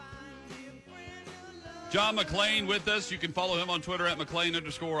John McClain with us. You can follow him on Twitter at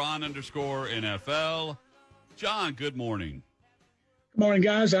McClain_on_NFL. John, good morning. Good morning,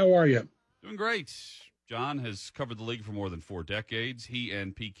 guys. How are you? Doing great. John has covered the league for more than 4 decades. He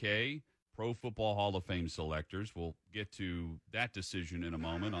and PK, Pro Football Hall of Fame selectors. We'll get to that decision in a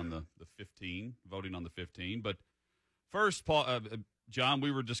moment on the 15, voting on the 15. But first, Paul, John,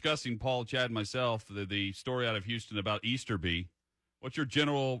 we were discussing, Paul, Chad, and myself, the story out of Houston about Easterby. What's your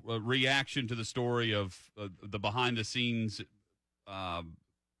general reaction to the story of the behind-the-scenes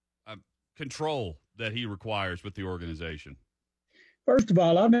control that he requires with the organization? First of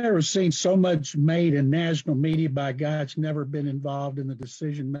all, I've never seen so much made in national media by a guy that's never been involved in the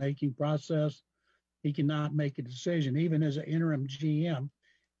decision-making process. He cannot make a decision, even as an interim GM,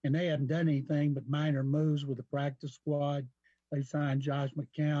 and they haven't done anything but minor moves with the practice squad. They signed Josh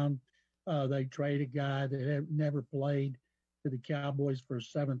McCown. They traded a guy that had never played to the Cowboys for a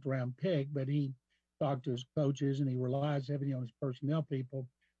 7th-round pick, but he talked to his coaches and he relies heavily on his personnel people.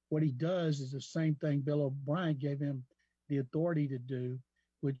 What he does is the same thing Bill O'Brien gave him the authority to do,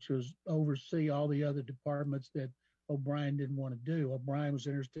 which was oversee all the other departments that O'Brien didn't want to do. O'Brien was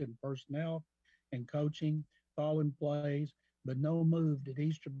interested in personnel and coaching, calling plays, but no move did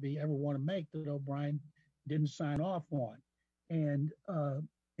Easterby ever want to make that O'Brien didn't sign off on. And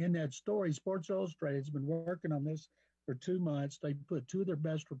in that story, Sports Illustrated has been working on this for 2 months. They put 2 of their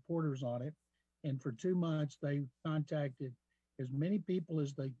best reporters on it. And for 2 months, they contacted as many people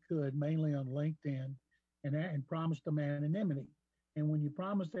as they could, mainly on LinkedIn, and promised them anonymity. And when you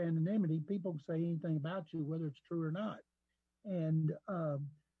promise anonymity, people say anything about you, whether it's true or not. And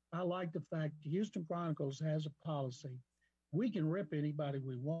I like the fact the Houston Chronicles has a policy. We can rip anybody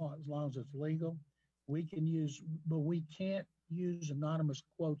we want as long as it's legal. We can use, but we can't use anonymous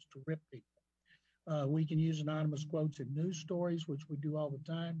quotes to rip people. We can use anonymous quotes in news stories, which we do all the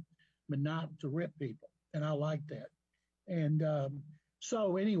time, but not to rip people. And I like that. And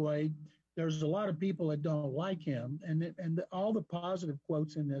so anyway, there's a lot of people that don't like him. And all the positive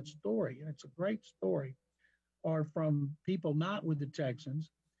quotes in that story, and it's a great story, are from people not with the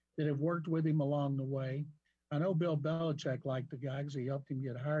Texans that have worked with him along the way. I know Bill Belichick liked the guy because he helped him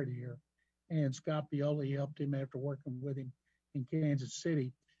get hired here. And Scott Pioli helped him after working with him in Kansas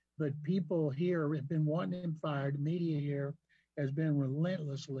City. But people here have been wanting him fired. The media here has been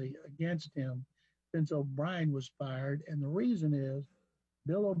relentlessly against him since O'Brien was fired. And the reason is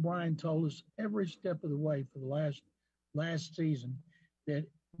Bill O'Brien told us every step of the way for the last season that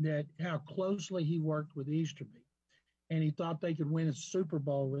how closely he worked with Easterby. And he thought they could win a Super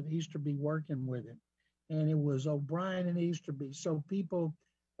Bowl with Easterby working with him. And it was O'Brien and Easterby. So people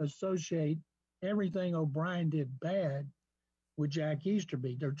associate everything O'Brien did bad with Jack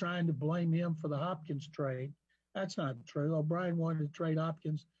Easterby. They're trying to blame him for the Hopkins trade. That's not true. O'Brien wanted to trade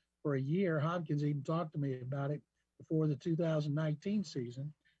Hopkins for a year. Hopkins even talked to me about it before the 2019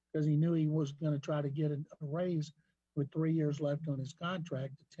 season because he knew he was going to try to get a raise with 3 years left on his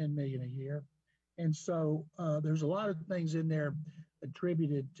contract to $10 million a year. And so there's a lot of things in there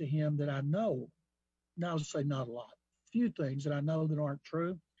attributed to him that I know. Now I'll say not a lot. Few things that I know that aren't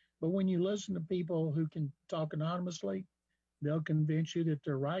true. But when you listen to people who can talk anonymously, they'll convince you that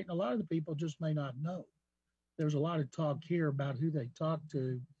they're right. And a lot of the people just may not know. There's a lot of talk here about who they talk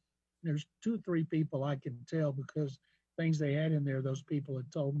to. There's 2 or 3 people I can tell because things they had in there, those people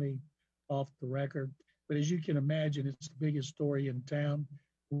had told me off the record. But as you can imagine, it's the biggest story in town.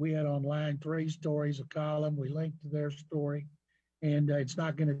 We had online 3 stories, a column. We linked to their story. And it's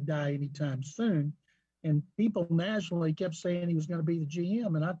not going to die anytime soon. And people nationally kept saying he was going to be the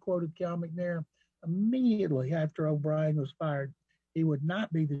GM. And I quoted Cal McNair immediately after O'Brien was fired. He would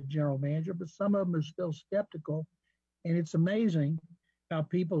not be the general manager, but some of them are still skeptical. And it's amazing how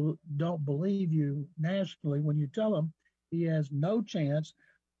people don't believe you nationally when you tell them he has no chance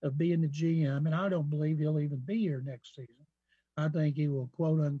of being the GM. And I don't believe he'll even be here next season. I think he will,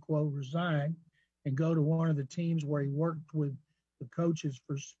 quote unquote, resign and go to one of the teams where he worked with the coaches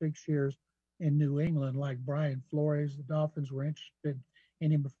for 6 years in New England, like Brian Flores. The Dolphins were interested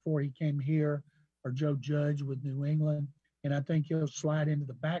in him before he came here, or Joe Judge with New England. And I think he'll slide into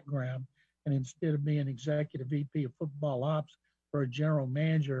the background. And instead of being executive VP of football ops for a general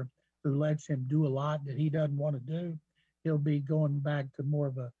manager who lets him do a lot that he doesn't want to do, he'll be going back to more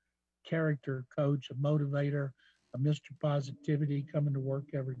of a character coach, a motivator, a Mr. Positivity, coming to work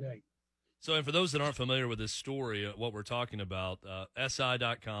every day. So, and for those that aren't familiar with this story, what we're talking about,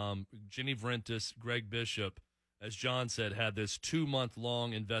 SI.com, Jenny Vrentis, Greg Bishop, as John said, had this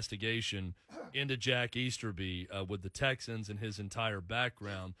 2-month-long investigation into Jack Easterby with the Texans and his entire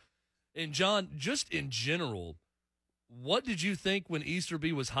background. And, John, just in general, What did you think when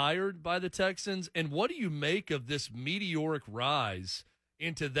Easterby was hired by the Texans, and what do you make of this meteoric rise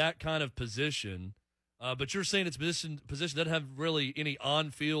into that kind of position? But you're saying it's position doesn't have really any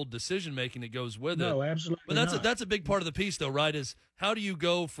on-field decision-making that goes with it. No, absolutely But that's a big part of the piece, though, right, is how do you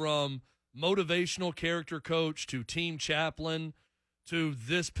go from motivational character coach to team chaplain to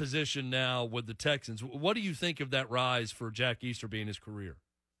this position now with the Texans? What do you think of that rise for Jack Easterby in his career?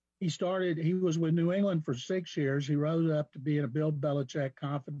 He was with New England for 6 years. He rose up to being a Bill Belichick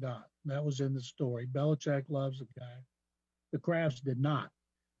confidant. That was in the story. Belichick loves the guy. The Krafts did not.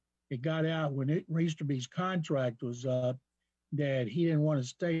 It got out when Easterby's contract was up that he didn't want to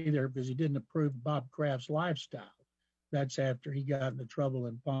stay there because he didn't approve of Bob Kraft's lifestyle. That's after he got into trouble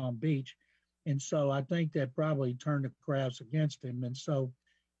in Palm Beach. And so I think that probably turned the Krafts against him. And so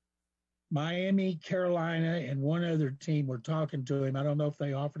Miami, Carolina, and one other team were talking to him. I don't know if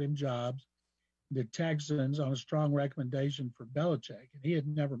they offered him jobs. The Texans, on a strong recommendation for Belichick, and he had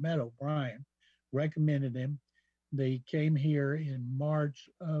never met O'Brien, recommended him. They came here in March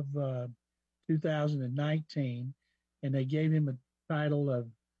of 2019, and they gave him a title of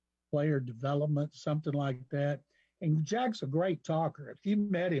player development, something like that. And Jack's a great talker. If you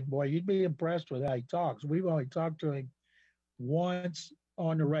met him, boy, you'd be impressed with how he talks. We've only talked to him once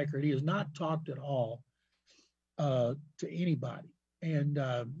on the record. He has not talked at all to anybody. And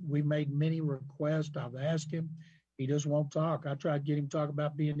we made many requests. I've asked him. He just won't talk. I tried to get him to talk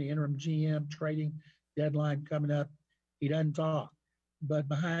about being the interim GM, trading deadline coming up. He doesn't talk. But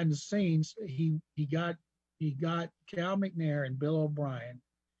behind the scenes, he got Cal McNair and Bill O'Brien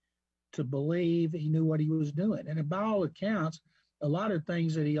to believe he knew what he was doing. And by all accounts, a lot of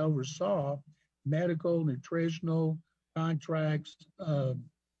things that he oversaw, medical, nutritional, contracts,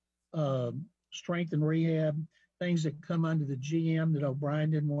 strength and rehab, things that come under the GM that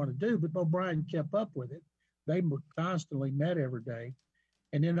O'Brien didn't want to do, but O'Brien kept up with it. They were constantly met every day.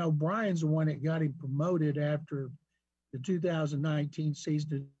 And then O'Brien's the one that got him promoted after the 2019 season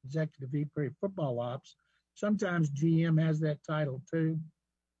to Executive VP of Football Ops. Sometimes GM has that title too,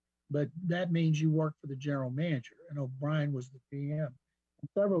 but that means you work for the general manager, and O'Brien was the GM. And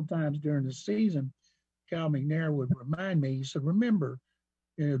several times during the season, Cal McNair would remind me, he said, remember,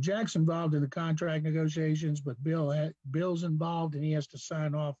 Jack's involved in the contract negotiations, but Bill's involved, and he has to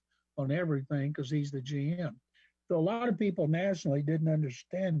sign off on everything because he's the GM. So a lot of people nationally didn't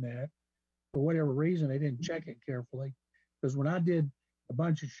understand that. For whatever reason, they didn't check it carefully. Because when I did a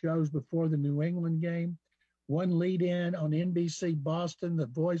bunch of shows before the New England game, one lead in on NBC Boston, the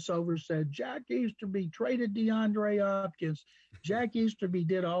voiceover said, Jack Easterby traded DeAndre Hopkins. Jack Easterby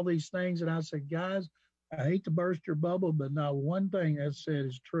did all these things. And I said, guys, I hate to burst your bubble, but not one thing I said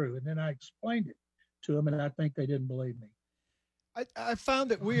is true. And then I explained it to them, and I think they didn't believe me. I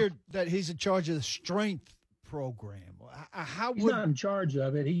found it weird that he's in charge of the strength program. He's not in charge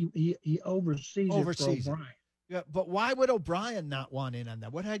of it. He oversees it for O'Brien. Yeah, but why would O'Brien not want in on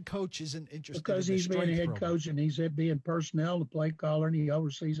that? What head coach isn't interested because in the he's being a head program? coach and he's being personnel, the play caller, and he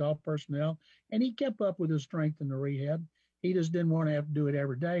oversees all personnel. And he kept up with his strength in the rehab. He just didn't want to have to do it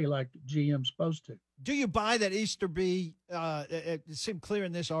every day like the GM's supposed to. Do you buy that Easterby, it seemed clear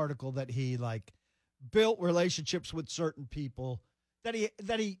in this article that he built relationships with certain people, that he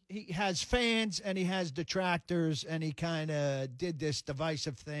has fans and he has detractors, and he kind of did this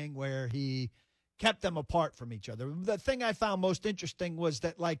divisive thing where he kept them apart from each other. The thing I found most interesting was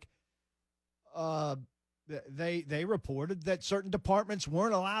that they reported that certain departments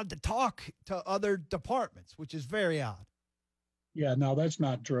weren't allowed to talk to other departments, which is very odd. Yeah, no, that's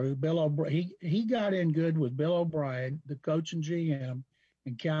not true. Bill O'Brien, he got in good with Bill O'Brien, the coach and GM,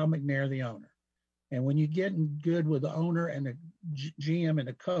 and Cal McNair, the owner. And when you get in good with the owner and the GM and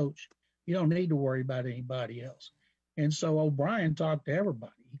the coach, you don't need to worry about anybody else. And so O'Brien talked to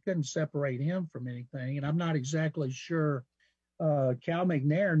everybody. He couldn't separate him from anything. And I'm not exactly sure. Cal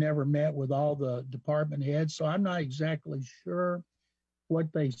McNair never met with all the department heads, so I'm not exactly sure what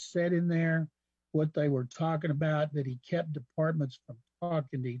they said in there, what they were talking about, that he kept departments from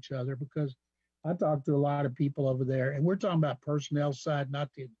talking to each other, because I talked to a lot of people over there, and we're talking about personnel side, not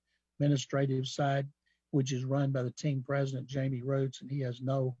the administrative side, which is run by the team president, Jamie Roots, and he has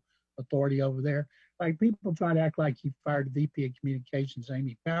no authority over there. Like, people try to act like he fired the VP of Communications,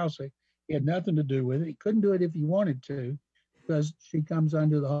 Amy Pausick. He had nothing to do with it. He couldn't do it if he wanted to, because she comes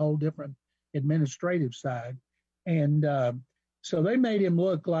under the whole different administrative side. And so they made him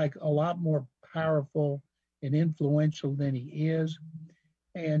look like a lot more powerful and influential than he is.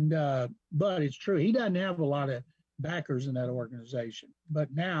 And but it's true, he doesn't have a lot of backers in that organization.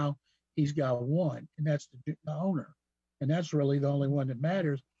 But now he's got one, and that's the owner. And that's really the only one that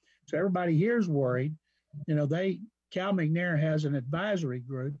matters. So everybody here is worried. They Cal McNair has an advisory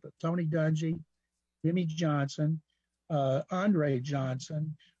group of Tony Dungy, Jimmy Johnson, Andre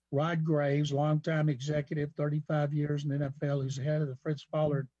Johnson, Rod Graves, longtime executive, 35 years in the NFL. He's the head of the Fritz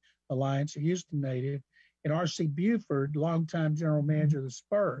Pollard Alliance, a Houston native, and R.C. Buford, longtime general manager of the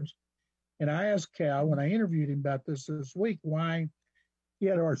Spurs. And I asked Cal when I interviewed him about this week why he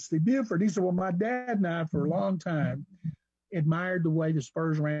had R.C. Buford. He said, well, my dad and I, for a long time, admired the way the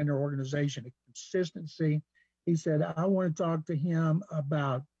Spurs ran their organization, the consistency. He said, I want to talk to him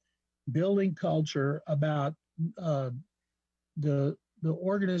about building culture, about the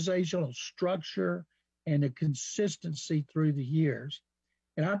organizational structure and the consistency through the years.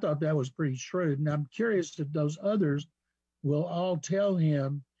 And I thought that was pretty shrewd. And I'm curious if those others will all tell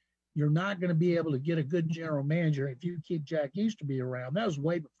him, you're not going to be able to get a good general manager if you keep Jack Easterby around. That was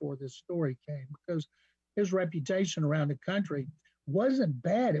way before this story came, because his reputation around the country wasn't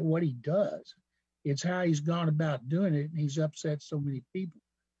bad at what he does. It's how he's gone about doing it, and he's upset so many people.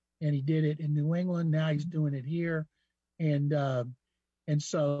 And he did it in New England. Now he's doing it here. And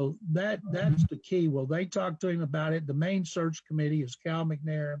so that's the key. Well, they talked to him about it. The main search committee is Cal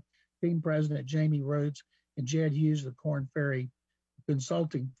McNair, team president Jamie Roots, and Jed Hughes, the Korn Ferry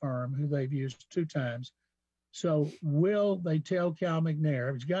consulting firm, who they've used 2 times. So will they tell Cal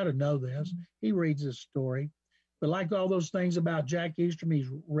McNair? He's got to know this. He reads this story. But like all those things about Jack Easterby's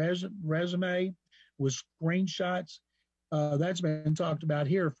resume with screenshots, that's been talked about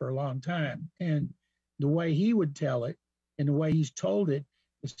here for a long time. And the way he would tell it and the way he's told it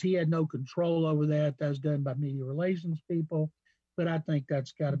is he had no control over that. That's done by media relations people. But I think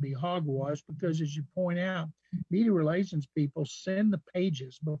that's got to be hogwash because, as you point out, media relations people send the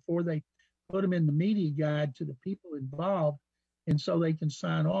pages before they put them in the media guide to the people involved, and so they can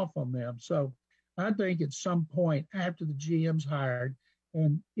sign off on them. So I think at some point after the GM's hired,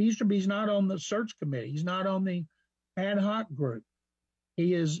 and Easterby's not on the search committee, he's not on the ad hoc group.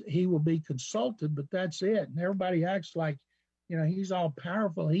 He will be consulted, but that's it. And everybody acts like, he's all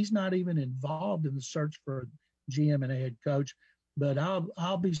powerful. He's not even involved in the search for a GM and a head coach. But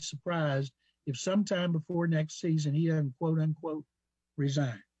I'll be surprised if sometime before next season he doesn't, quote unquote,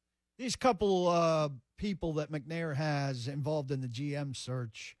 resign. These couple people that McNair has involved in the GM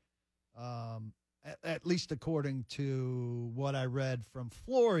search, at least according to what I read from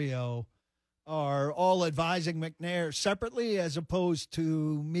Florio, are all advising McNair separately as opposed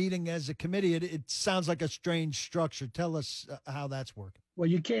to meeting as a committee. It sounds like a strange structure. Tell us how that's working. Well,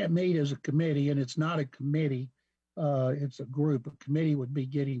 you can't meet as a committee, and it's not a committee. It's a group. A committee would be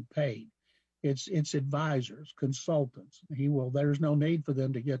getting paid. It's advisors, consultants. There's no need for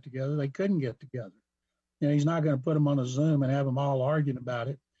them to get together. They couldn't get together. He's not going to put them on a Zoom and have them all arguing about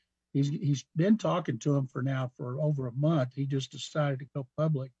it. He's been talking to them for over a month. He just decided to go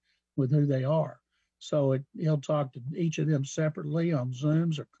public with who they are. So he'll talk to each of them separately on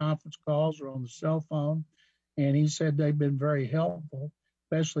Zooms or conference calls or on the cell phone. And he said they've been very helpful,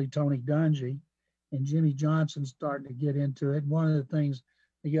 especially Tony Dungy, and Jimmy Johnson's starting to get into it. One of the things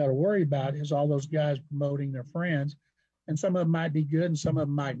you got to worry about is all those guys promoting their friends. And some of them might be good and some of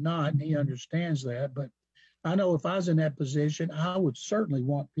them might not. And he understands that. But I know if I was in that position, I would certainly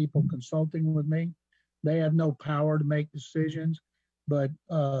want people consulting with me. They have no power to make decisions, but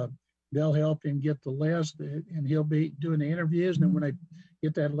they'll help him get the list, and he'll be doing the interviews. And then when they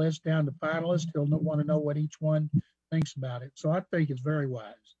get that list down to finalists, he'll want to know what each one thinks about it. So I think it's very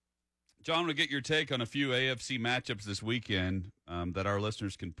wise. John, I want to get your take on a few AFC matchups this weekend that our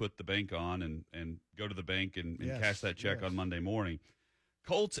listeners can put the bank on and go to the bank and cash that check on Monday morning.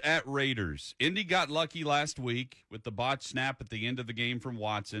 Colts at Raiders. Indy got lucky last week with the botched snap at the end of the game from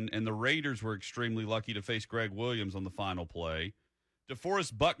Watson, and the Raiders were extremely lucky to face Greg Williams on the final play.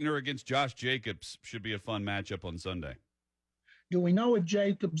 DeForest Buckner against Josh Jacobs should be a fun matchup on Sunday. Do we know if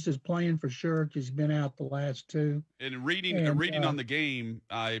Jacobs is playing for sure? Because he's been out the last 2. And reading on the game,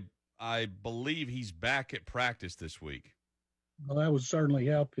 I believe he's back at practice this week. Well, that would certainly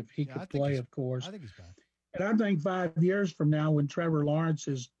help if he could play, of course. I think he's back. And I think 5 years from now, when Trevor Lawrence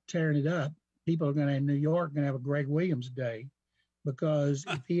is tearing it up, people are going to, in New York, going to have a Greg Williams day, because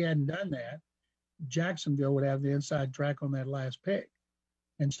if he hadn't done that, Jacksonville would have the inside track on that last pick.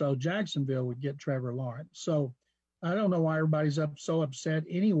 And so Jacksonville would get Trevor Lawrence. So I don't know why everybody's so upset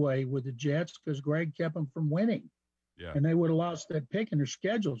anyway with the Jets, because Greg kept them from winning. Yeah. And they would have lost that pick, and their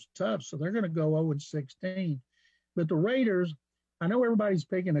schedule's tough. So they're going to go 0-16. But the Raiders, I know everybody's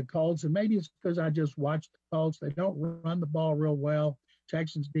picking the Colts, and maybe it's because I just watched the Colts. They don't run the ball real well.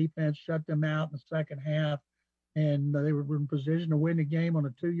 Texans defense shut them out in the second half, and they were in position to win the game on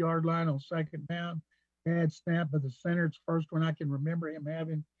a 2-yard line on second down. Bad snap by the center. It's the first one I can remember him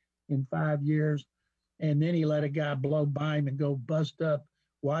having in 5 years. And then he let a guy blow by him and go bust up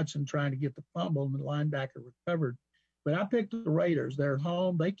Watson trying to get the fumble, and the linebacker recovered. But I picked the Raiders. They're at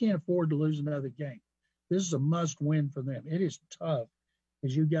home. They can't afford to lose another game. This is a must-win for them. It is tough.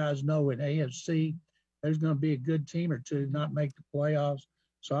 As you guys know, in AFC, there's going to be a good team or two not make the playoffs.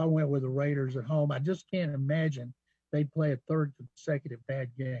 So I went with the Raiders at home. I just can't imagine they'd play a third consecutive bad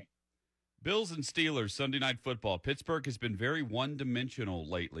game. Bills and Steelers, Sunday Night Football. Pittsburgh has been very one-dimensional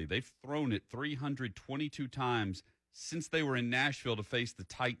lately. They've thrown it 322 times since they were in Nashville to face the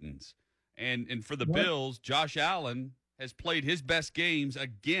Titans. And for the Bills, Josh Allen has played his best games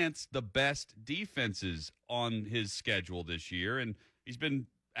against the best defenses on his schedule this year, and he's been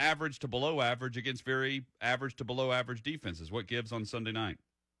average to below average against very average to below average defenses. What gives on Sunday night?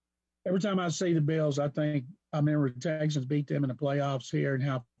 Every time I see the Bills, I remember the Texans beat them in the playoffs here and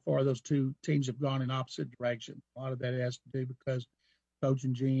how far those two teams have gone in opposite direction. A lot of that has to do because coach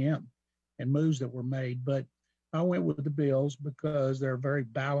and GM and moves that were made. But I went with the Bills because they're a very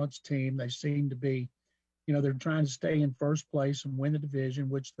balanced team. They seem to be, they're trying to stay in first place and win the division,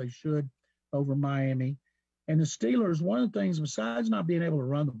 which they should over Miami. And the Steelers, one of the things, besides not being able to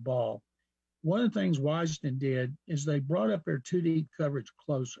run the ball, one of the things Washington did is they brought up their 2 deep coverage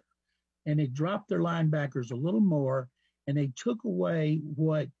closer, and they dropped their linebackers a little more, and they took away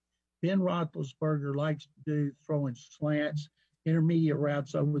what Ben Roethlisberger likes to do, throwing slants, intermediate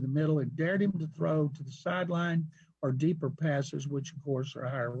routes over the middle, and dared him to throw to the sideline or deeper passes, which, of course, are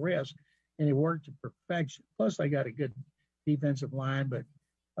higher risk, and it worked to perfection. Plus, they got a good defensive line, but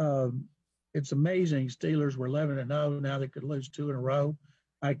it's amazing. Steelers were 11-0. Now they could lose 2 in a row.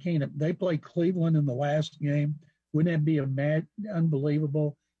 They play Cleveland in the last game. Wouldn't that be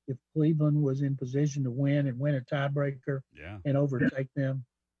unbelievable if Cleveland was in position to win and win a tiebreaker and overtake them?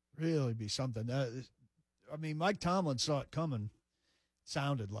 Really be something. Mike Tomlin saw it coming,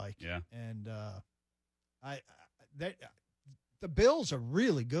 sounded like. Yeah. And the Bills are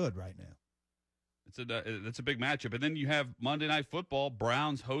really good right now. It's a big matchup. And then you have Monday Night Football,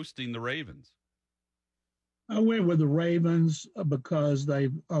 Browns hosting the Ravens. I went with the Ravens because they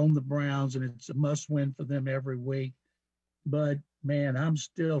own the Browns, and it's a must-win for them every week. But, man, I'm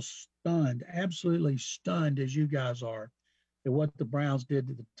still stunned, absolutely stunned, as you guys are, at what the Browns did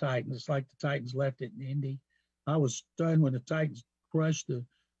to the Titans. It's like the Titans left it in Indy. I was stunned when the Titans crushed the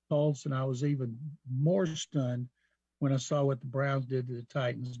Colts, and I was even more stunned when I saw what the Browns did to the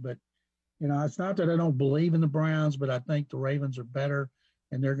Titans. But, it's not that I don't believe in the Browns, but I think the Ravens are better,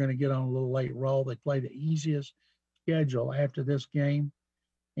 and they're going to get on a little late roll. They play the easiest schedule after this game,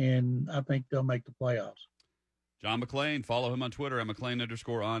 and I think they'll make the playoffs. John McClain, follow him on Twitter at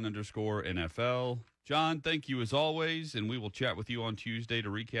McClain_on_NFL. John, thank you as always, and we will chat with you on Tuesday to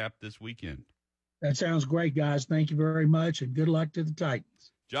recap this weekend. That sounds great, guys. Thank you very much, and good luck to the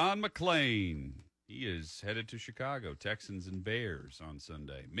Titans. John McClain. He is headed to Chicago, Texans and Bears on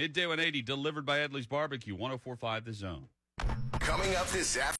Sunday. Midday 180, delivered by Edley's Barbecue, 104.5 The Zone. Coming up this afternoon.